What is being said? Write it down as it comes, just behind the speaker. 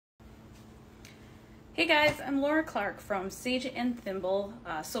Hey guys, I'm Laura Clark from Sage and Thimble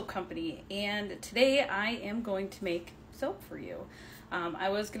Soap Company, and today I am going to make soap for you. I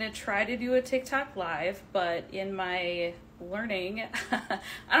was going to try to do a TikTok live, but in my learning,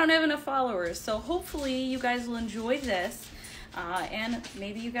 I don't have enough followers, so hopefully you guys will enjoy this, and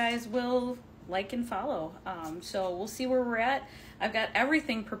maybe you guys will like and follow. So we'll see where we're at. I've got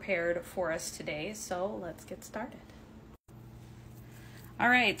everything prepared for us today, so let's get started. All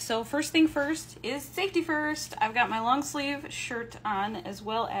right, so first thing first is safety first. I've got my long sleeve shirt on as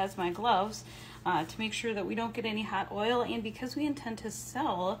well as my gloves to make sure that we don't get any hot oil, and because we intend to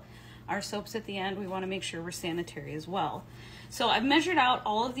sell our soaps at the end, we want to make sure we're sanitary as well. So I've measured out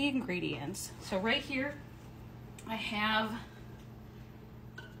all of the ingredients. So right here I have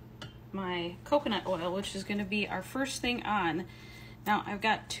my coconut oil, which is going to be our first thing on. Now I've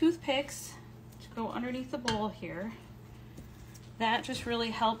got toothpicks to go underneath the bowl here. That just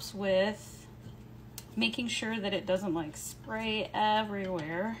really helps with making sure that it doesn't like spray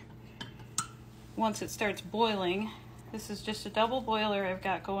everywhere once it starts boiling. This is just a double boiler I've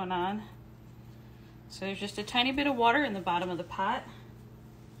got going on. So there's just a tiny bit of water in the bottom of the pot.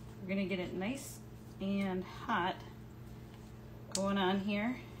 We're gonna get it nice and hot going on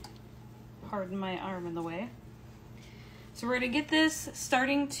here. Pardon my arm in the way. So we're gonna get this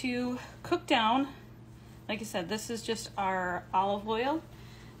starting to cook down. Like I said, this is just our olive oil.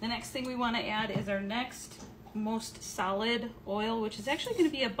 The next thing we want to add is our next most solid oil, which is actually going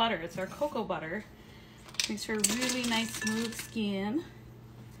to be a butter. It's our cocoa butter. Makes for a really nice smooth skin.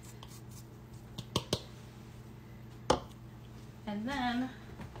 And then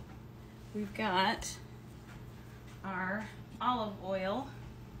we've got our olive oil.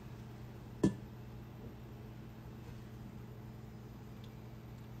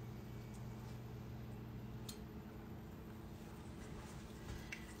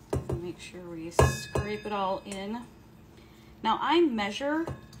 Make sure we scrape it all in. Now I measure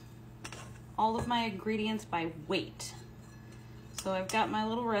all of my ingredients by weight. So I've got my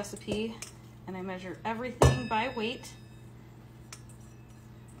little recipe and I measure everything by weight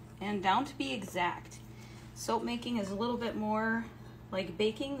and down to be exact. Soap making is a little bit more like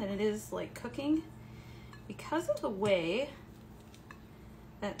baking than it is like cooking because of the way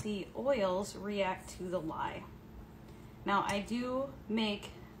that the oils react to the lye. Now I do make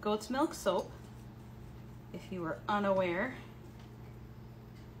goat's milk soap, if you were unaware.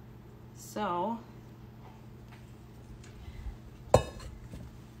 So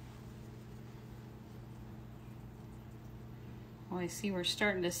I see we're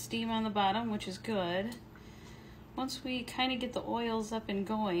starting to steam on the bottom, which is good. Once we kind of get the oils up and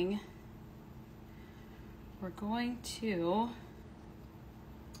going, we're going to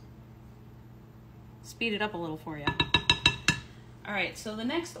speed it up a little for you. All right, so the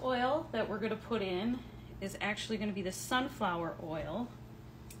next oil that we're going to put in is actually going to be the sunflower oil,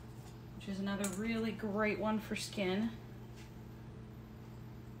 which is another really great one for skin.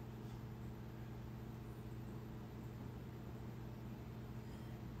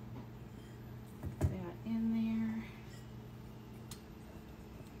 Put that in there.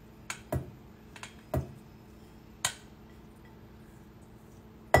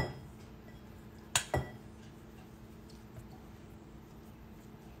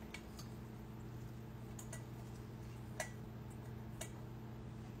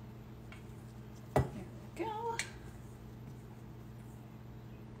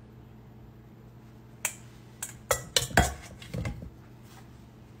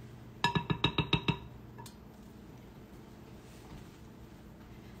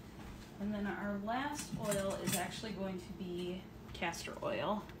 And then our last oil is actually going to be castor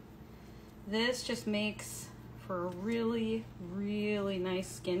oil. This just makes for a really, really nice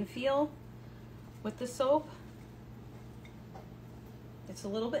skin feel with the soap. It's a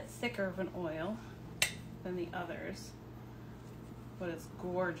little bit thicker of an oil than the others, but it's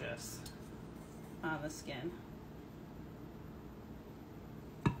gorgeous on the skin.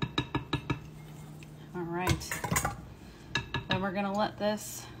 All right, then we're gonna let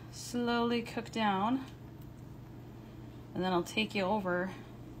this slowly cook down, and then I'll take you over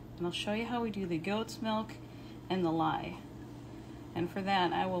and I'll show you how we do the goat's milk and the lye. And for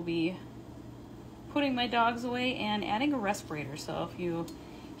that I will be putting my dogs away and adding a respirator, so if you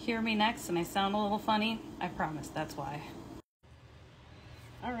hear me next and I sound a little funny, I promise that's why.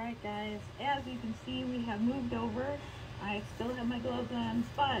 All right guys, as you can see, we have moved over. I still have my gloves on,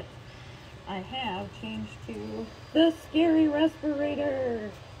 but I have changed to the scary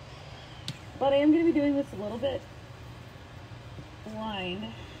respirator. But I am going to be doing this a little bit blind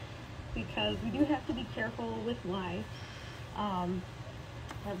because we do have to be careful with lye.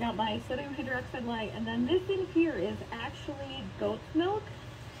 I've got my sodium hydroxide lye, and then this in here is actually goat's milk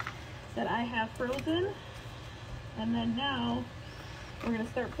that I have frozen. And then now we're going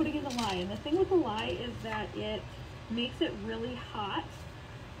to start putting in the lye. And the thing with the lye is that it makes it really hot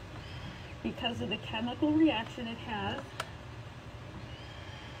because of the chemical reaction it has.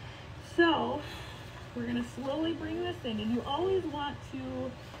 So we're going to slowly bring this in, and you always want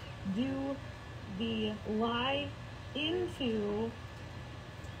to do the lye into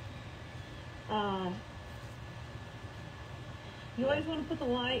you always want to put the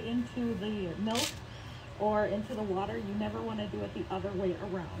lye into the milk or into the water. You never want to do it the other way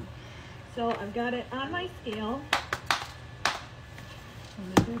around. So I've got it on my scale.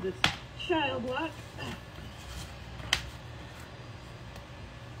 I'm going to do this child lock.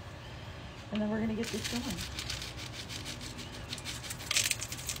 And then we're going to get this going.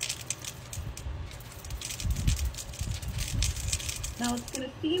 Now it's going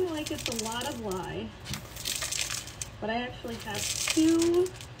to seem like it's a lot of lye, but I actually have 2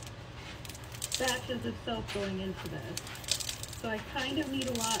 batches of soap going into this. So I kind of need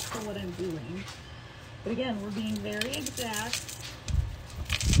a lot for what I'm doing. But again, we're being very exact.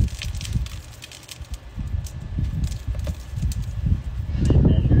 I'm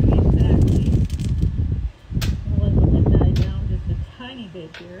measuring exactly. I'm going to let the lid die down just a tiny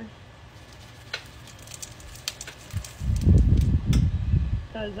bit here.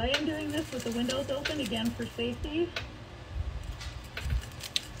 Because I am doing this with the windows open, again, for safety.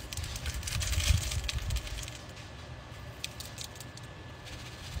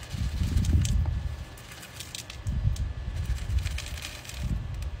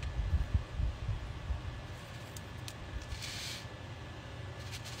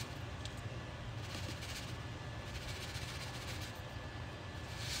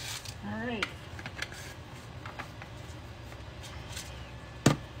 All right.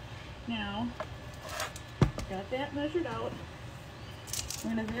 Now, got that measured out.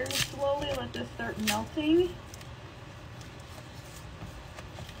 I'm going to very slowly let this start melting.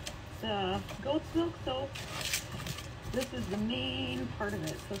 The goat's milk soap, this is the main part of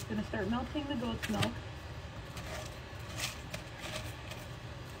it. So it's going to start melting the goat's milk.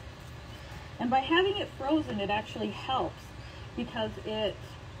 And by having it frozen, it actually helps because it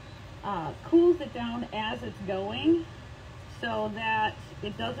cools it down as it's going, so that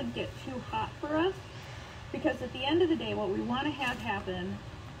it doesn't get too hot for us. Because at the end of the day, what we want to have happen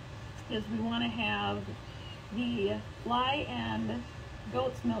is we want to have the lye and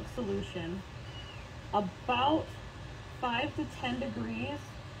goat's milk solution about 5 to 10 degrees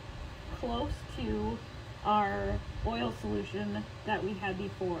close to our oil solution that we had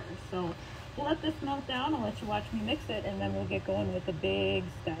before. So we'll let this melt down. I'll let you watch me mix it, and then we'll get going with the big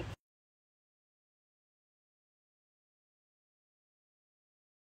steps.